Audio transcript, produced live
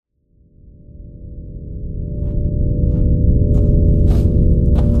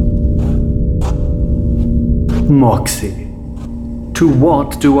Moxie, to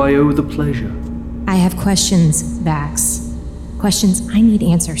what do I owe the pleasure? I have questions, Vax. Questions I need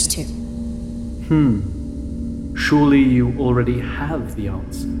answers to. Surely you already have the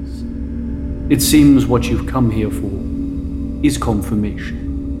answers. It seems what you've come here for is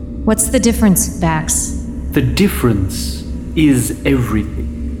confirmation. What's the difference, Vax? The difference is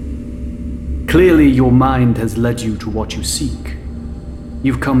everything. Clearly your mind has led you to what you seek.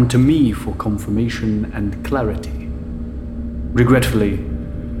 You've come to me for confirmation and clarity. Regretfully,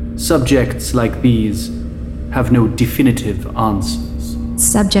 subjects like these have no definitive answers.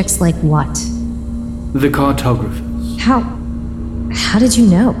 Subjects like what? The cartographers. How did you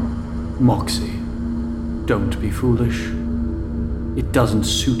know? Moxie, don't be foolish. It doesn't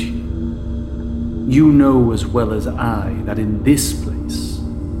suit you. You know as well as I that in this place,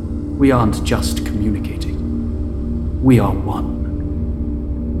 we aren't just communicating. We are one.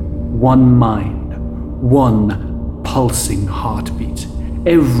 One mind, one pulsing heartbeat.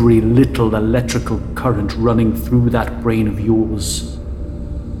 Every little electrical current running through that brain of yours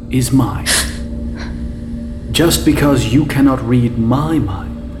is mine. Just because you cannot read my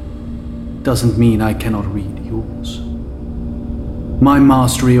mind doesn't mean I cannot read yours. My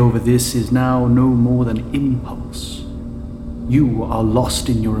mastery over this is now no more than impulse. You are lost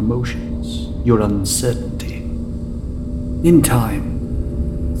in your emotions, your uncertainty. In time,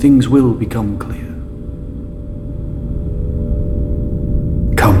 things will become clear.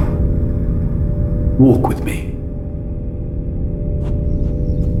 Come, walk with me.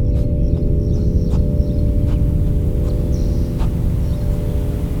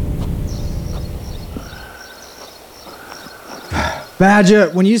 Badger,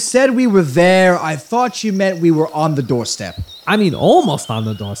 when you said we were there, I thought you meant we were on the doorstep. I mean, almost on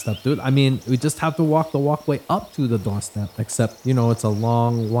the doorstep, dude. I mean, we just have to walk the walkway up to the doorstep. Except, it's a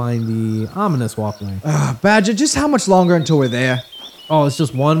long, windy, ominous walkway. Badger, just how much longer until we're there? Oh, it's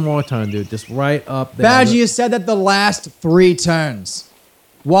just one more turn, dude. Just right up there. Badger, you said that the last 3 turns.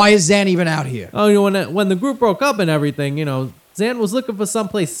 Why is Zan even out here? Oh, when the group broke up and everything, Zan was looking for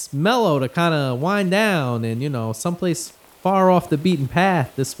someplace mellow to kind of wind down and, someplace far off the beaten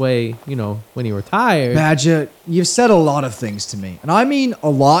path this way, when he retired. Badger, you've said a lot of things to me. And I mean a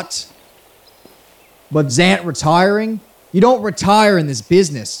lot. But Zant retiring? You don't retire in this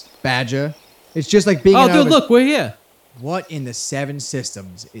business, Badger. It's just like being dude, look, we're here. What in the 7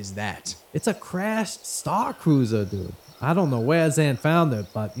 systems is that? It's a crashed Star Cruiser, dude. I don't know where Zan found it,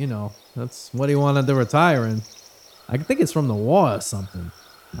 but, that's what he wanted to retire in. I think it's from the war or something.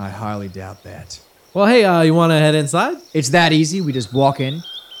 I highly doubt that. Well, hey, you want to head inside? It's that easy. We just walk in.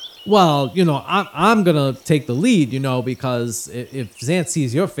 Well, I'm going to take the lead, because if Zant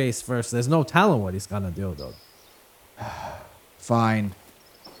sees your face first, there's no telling what he's going to do, dude. Fine.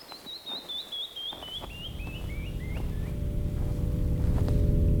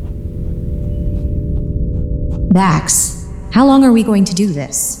 Vax, how long are we going to do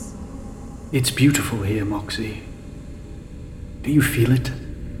this? It's beautiful here, Moxie. Do you feel it?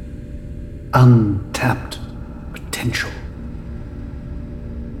 Untapped potential.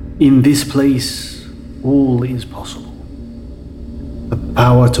 In this place, all is possible. The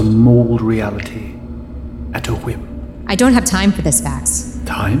power to mold reality at a whim. I don't have time for this, Vax.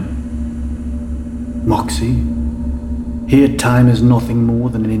 Time? Moxie, here time is nothing more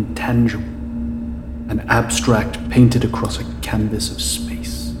than an intangible, an abstract painted across a canvas of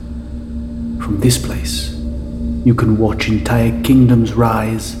space. From this place, you can watch entire kingdoms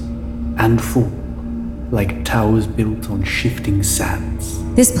rise and fall like towers built on shifting sands.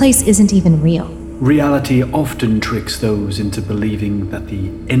 This place isn't even real. Reality often tricks those into believing that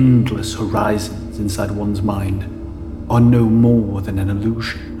the endless horizons inside one's mind are no more than an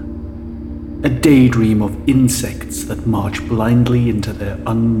illusion. A daydream of insects that march blindly into their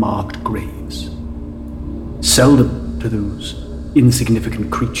unmarked graves. Seldom do those insignificant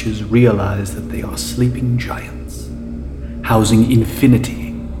creatures realize that they are sleeping giants, housing infinity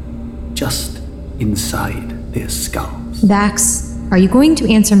just inside their skulls. Vax, are you going to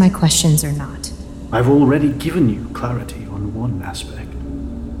answer my questions or not? I've already given you clarity on one aspect.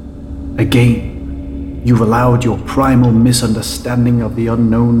 Again, you've allowed your primal misunderstanding of the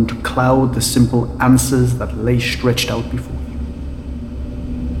unknown to cloud the simple answers that lay stretched out before you.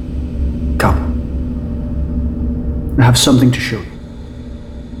 Come. I have something to show you.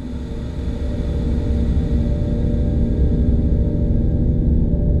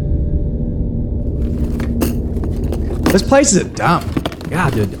 This place is a dump. Yeah,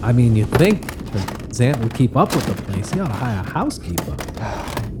 dude. I mean, you'd think that Zant would keep up with the place. He ought to hire a housekeeper.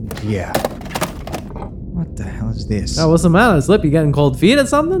 Yeah. What the hell is this? Oh, what's the matter? Slip, you getting cold feet or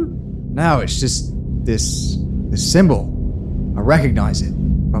something? No, it's just this The symbol. I recognize it,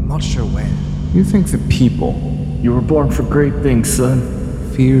 but I'm not sure where. You think the people You were born for great things, son.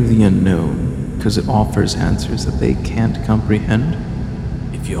 fear the unknown because it offers answers that they can't comprehend?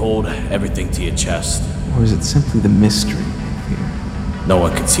 If you hold everything to your chest, Or is it simply the mystery they fear? no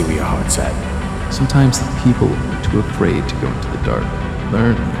one can see where your heart's at. Sometimes the people are too afraid to go into the dark,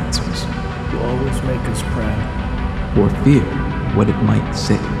 learn the answers, You always make us proud. or fear what it might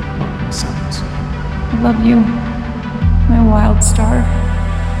say about themselves. I love you, my wild star.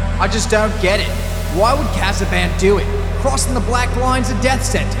 I just don't get it. Why would Kazaban do it? Crossing the black lines of death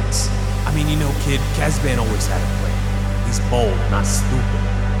sentence. I mean, you know, kid, Kazban always had a plan. He's bold, not stupid.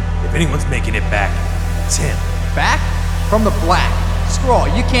 If anyone's making it back, it's him. Back? From the black. Scrawl,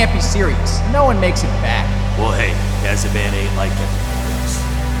 you can't be serious. No one makes it back. Well, hey, Kazban ain't like everything else.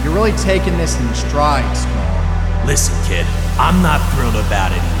 You're really taking this in stride, Scrawl. Listen, kid, I'm not thrilled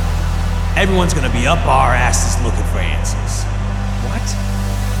about it either. Everyone's gonna be up our asses looking for answers. What?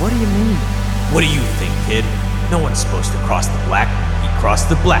 What do you mean? What do you think, kid? No one's supposed to cross the black. He crossed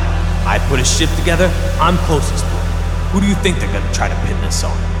the black. I put a ship together, I'm closest to him. Who do you think they're gonna try to pin this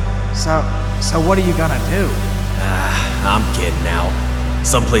on? So what are you gonna do? I'm kidding now.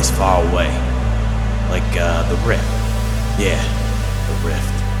 Someplace far away. Like, the Rift. Yeah, the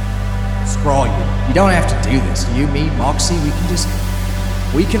Rift. Scrawl, you don't have to do this. You, me, Moxie,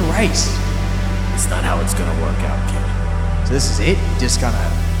 we can race. It's not how it's gonna work out, kid. So this is it? You just gonna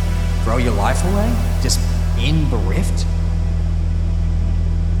throw your life away? Just in the rift?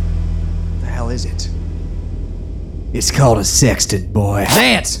 The hell is it? It's called a sextant, boy.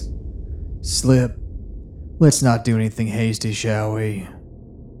 Zant! Slip. Let's not do anything hasty, shall we?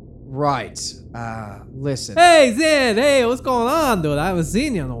 Right. Listen. Hey, Zan. Hey, what's going on, dude? I haven't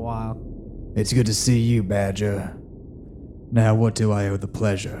seen you in a while. It's good to see you, Badger. Now, what do I owe the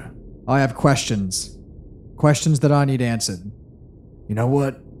pleasure? I have questions. Questions that I need answered. You know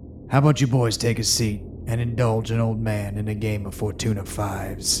what? How about you boys take a seat and indulge an old man in a game of Fortuna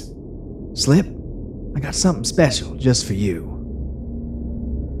Fives? Slip, I got something special just for you.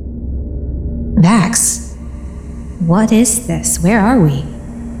 Vax, what is this? Where are we?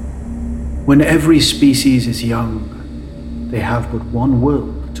 When every species is young, they have but one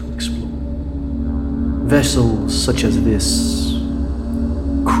world to explore. Vessels such as this,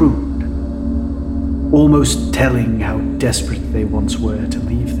 crude, almost telling how desperate they once were to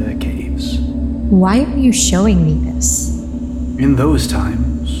leave their caves. Why are you showing me this? In those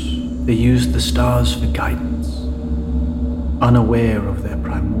times, they used the stars for guidance, unaware of their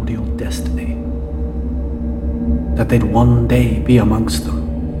primordial destiny, that they'd one day be amongst them.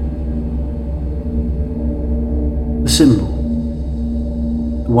 The symbol,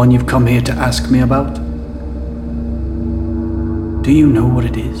 the one you've come here to ask me about, do you know what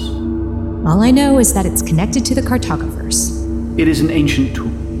it is? All I know is that it's connected to the cartographers. It is an ancient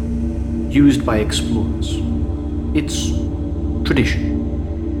tool, used by explorers. It's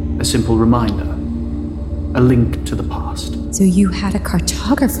tradition, a simple reminder, a link to the past. So you had a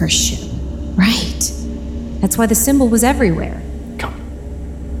cartographer ship. Right. That's why the symbol was everywhere. Come.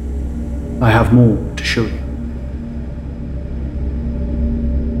 I have more to show you.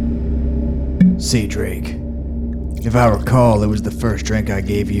 See, Drake. If I recall, it was the first drink I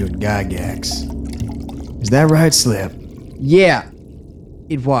gave you at Gygax. Is that right, Slip? Yeah,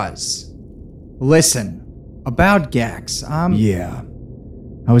 it was. Listen, about Gax, Yeah.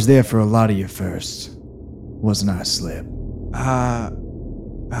 I was there for a lot of your firsts. Wasn't I, Slip?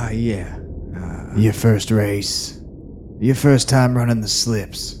 Yeah. Your first race. Your first time running the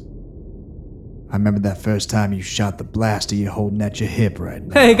slips. I remember that first time you shot the blaster you're holding at your hip right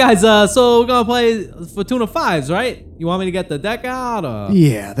now. Hey, guys, so we're gonna play Fortuna Fives, right? You want me to get the deck out, or?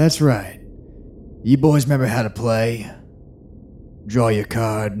 Yeah, that's right. You boys remember how to play? Draw your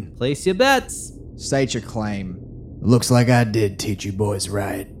card. Place your bets. State your claim. Looks like I did teach you boys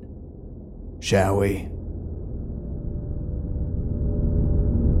right. Shall we?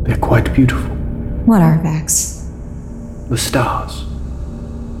 They're quite beautiful. What are Vax? The stars.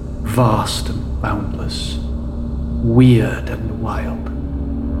 Vast and boundless. Weird and wild.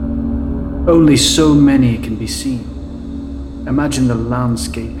 Only so many can be seen. Imagine the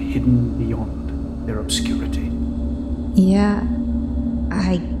landscape hidden beyond their obscurity. Yeah,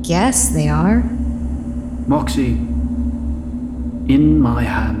 I guess they are. Moxie, in my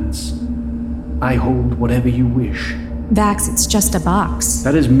hands, I hold whatever you wish. Vax, it's just a box.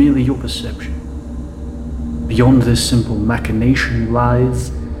 That is merely your perception. Beyond this simple machination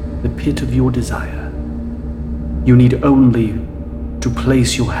lies the pit of your desire. You need only to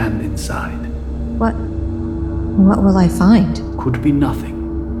place your hand inside. What will I find? Could be nothing.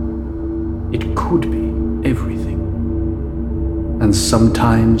 It could be everything. And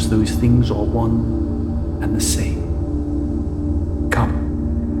sometimes those things are one and the same.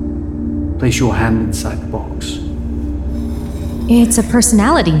 Come, place your hand inside the box. It's a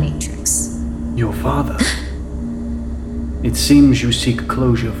personality matrix. Your father. It seems you seek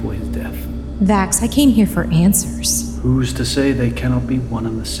closure for his death. Vax, I came here for answers. Who's to say they cannot be one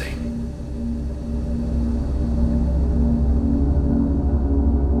and the same?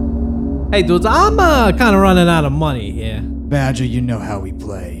 Hey, dudes, I'm kind of running out of money here. Badger, you know how we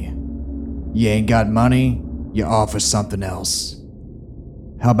play. You ain't got money, you offer something else.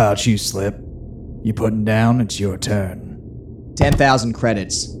 How about you, Slip? You putting down? It's your turn. 10,000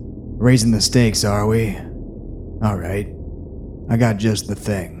 credits. Raising the stakes, are we? Alright. I got just the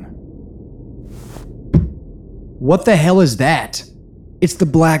thing. What the hell is that? It's the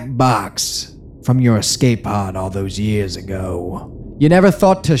black box from your escape pod all those years ago. You never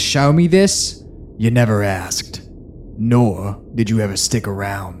thought to show me this? You never asked. Nor did you ever stick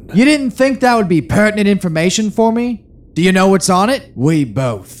around. You didn't think that would be pertinent information for me? Do you know what's on it? We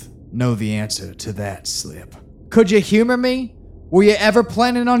both know the answer to that, Slip. Could you humor me? Were you ever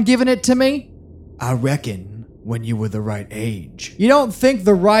planning on giving it to me? I reckon when you were the right age. You don't think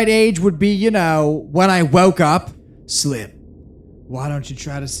the right age would be, when I woke up? Slip, why don't you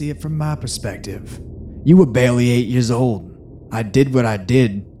try to see it from my perspective? You were barely 8 years old. I did what I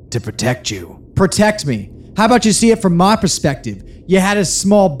did to protect you. Protect me? How about you see it from my perspective? You had a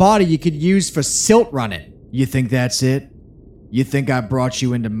small body you could use for silt running. You think that's it? You think I brought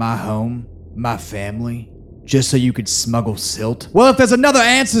you into my home, my family, just so you could smuggle silt? Well, if there's another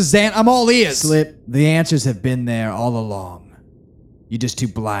answer, Zant, I'm all ears. Slip, the answers have been there all along. You're just too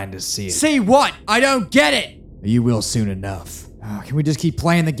blind to see it. See what? I don't get it! You will soon enough. Oh, can we just keep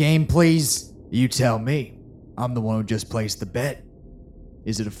playing the game, please? You tell me. I'm the one who just placed the bet.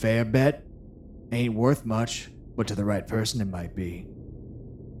 Is it a fair bet? Ain't worth much, but to the right person it might be.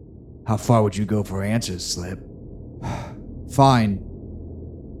 How far would you go for answers, Slip? Fine.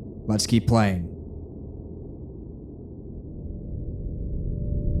 Let's keep playing.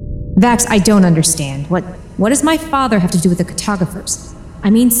 Vax, I don't understand. What does my father have to do with the cartographers? I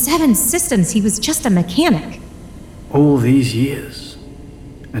mean, 7 systems, he was just a mechanic. All these years,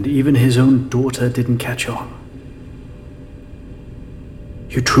 and even his own daughter didn't catch on.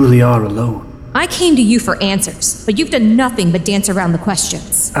 You truly are alone. I came to you for answers, but you've done nothing but dance around the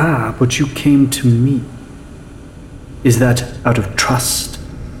questions. Ah, but you came to me. Is that out of trust,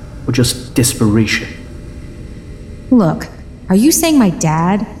 or just desperation? Look, are you saying my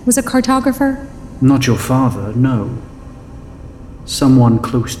dad was a cartographer? Not your father, no. Someone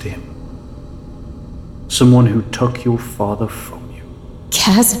close to him. Someone who took your father from you.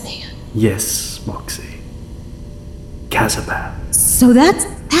 Kazaban. Yes, Moxie. Kazaban. So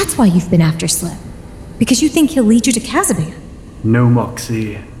that's why you've been after Slip. Because you think he'll lead you to Kazaban. No,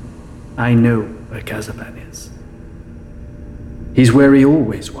 Moxie. I know where Kazaban is. He's where he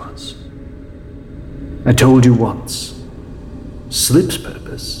always was. I told you once. Slip's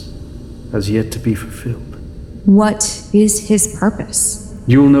purpose has yet to be fulfilled. What is his purpose?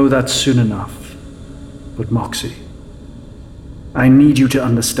 You'll know that soon enough. But Moxie, I need you to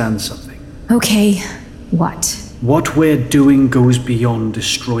understand something. Okay, what? What we're doing goes beyond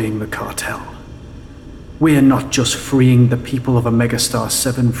destroying the cartel. We're not just freeing the people of Omegastar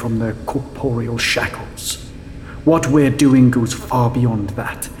 7 from their corporeal shackles. What we're doing goes far beyond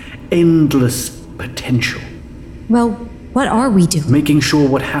that. Endless potential. Well, what are we doing? Making sure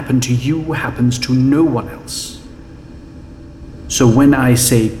what happened to you happens to no one else. So when I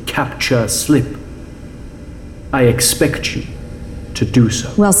say capture Slip, I expect you to do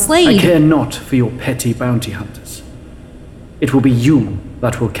so. Well, Slade... I care not for your petty bounty hunters. It will be you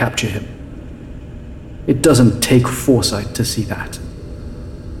that will capture him. It doesn't take foresight to see that.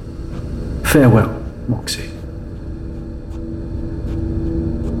 Farewell, Moxie.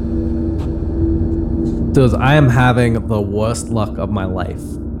 Dude, I am having the worst luck of my life.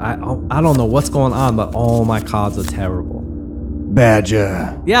 I don't know what's going on, but all my cards are terrible.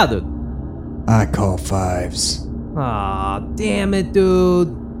 Badger, Yeah, dude. I call 5s. Aw, damn it, dude.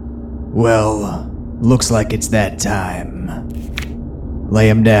 Well, looks like it's that time. Lay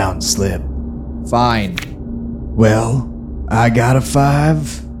him down, Slip. Fine. Well, I got a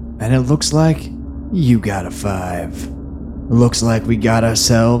 5, and it looks like you got a 5. Looks like we got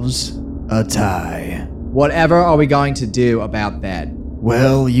ourselves a tie. Whatever are we going to do about that?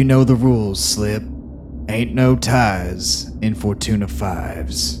 Well, you know the rules, Slip. Ain't no ties in Fortuna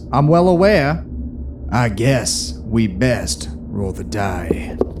 5s. I'm well aware. I guess we best roll the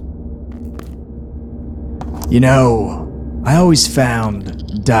die. You know, I always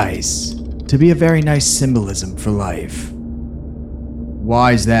found dice to be a very nice symbolism for life.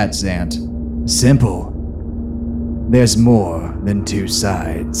 Why is that, Zant? Simple. There's more than two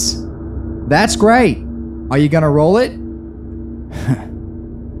sides. That's great. Are you gonna roll it?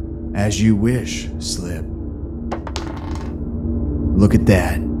 As you wish, Slip. Look at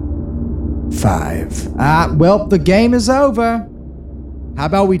that. 5. Well, the game is over. How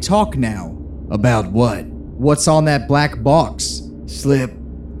about we talk now? About what? What's on that black box? Slip,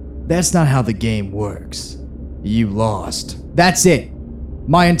 that's not how the game works. You lost. That's it.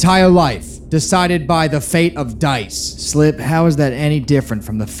 My entire life, decided by the fate of dice. Slip, how is that any different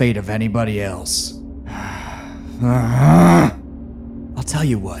from the fate of anybody else? I'll tell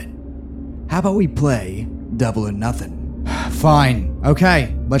you what. How about we play Double or Nothing? Fine.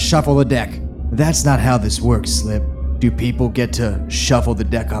 Okay, let's shuffle the deck. That's not how this works, Slip. Do people get to shuffle the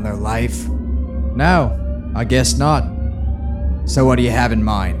deck on their life? No, I guess not. So what do you have in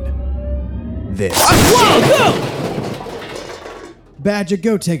mind? This. Badger,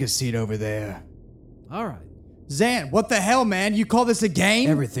 go take a seat over there. All right. Zan, what the hell, man? You call this a game?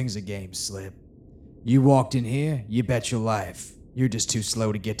 Everything's a game, Slip. You walked in here, you bet your life. You're just too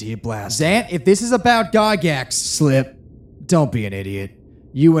slow to get to your blast. Zan, if this is about Gygax, Slip, don't be an idiot.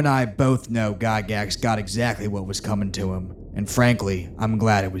 You and I both know Gygax got exactly what was coming to him. And frankly, I'm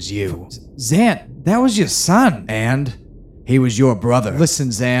glad it was you. Zan, that was your son. And? He was your brother.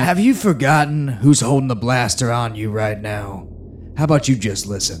 Listen, Zan, have you forgotten who's holding the blaster on you right now? How about you just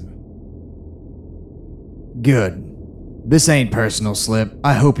listen? Good. This ain't personal, Slip.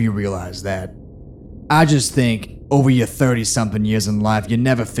 I hope you realize that. I just think, over your 30-something years in life, you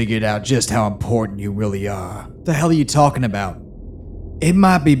never figured out just how important you really are. The hell are you talking about? It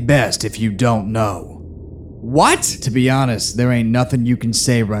might be best if you don't know. What? To be honest, there ain't nothing you can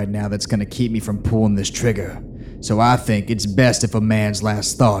say right now that's gonna keep me from pulling this trigger. So I think it's best if a man's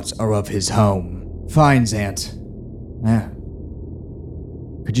last thoughts are of his home. Fine, Zant.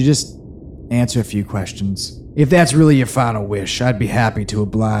 Could you just answer a few questions? If that's really your final wish, I'd be happy to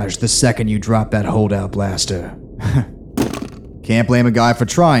oblige the second you drop that holdout blaster. Can't blame a guy for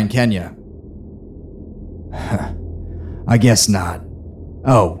trying, can ya? I guess not.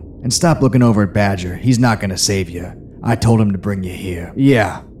 Oh, and stop looking over at Badger. He's not gonna save you. I told him to bring you here.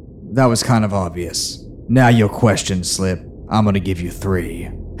 Yeah, that was kind of obvious. Now your question, Slip. I'm gonna give you 3.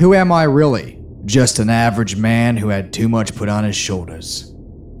 Who am I really? Just an average man who had too much put on his shoulders.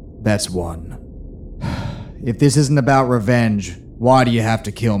 That's 1. If this isn't about revenge, why do you have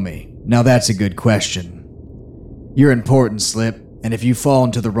to kill me? Now that's a good question. You're important, Slip, and if you fall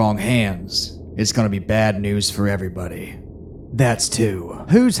into the wrong hands, it's gonna be bad news for everybody. That's 2.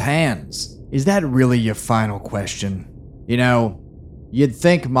 Whose hands? Is that really your final question? You know, you'd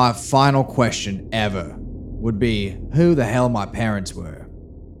think my final question ever would be who the hell my parents were.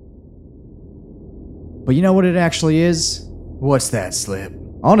 But you know what it actually is? What's that, Slip?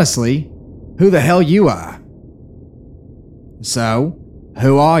 Honestly, who the hell you are. So,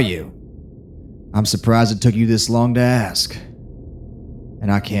 who are you? I'm surprised it took you this long to ask.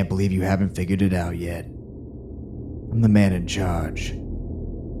 And I can't believe you haven't figured it out yet. I'm the man in charge.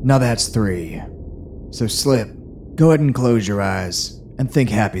 Now that's 3. So Slip, go ahead and close your eyes and think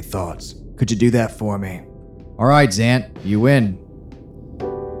happy thoughts. Could you do that for me? Alright, Zant, you win.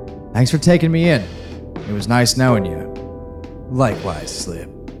 Thanks for taking me in. It was nice knowing you. Likewise, Slip.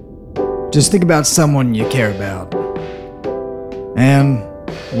 Just think about someone you care about. And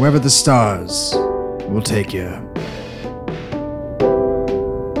wherever the stars will take you.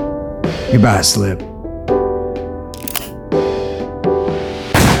 Goodbye, Slip.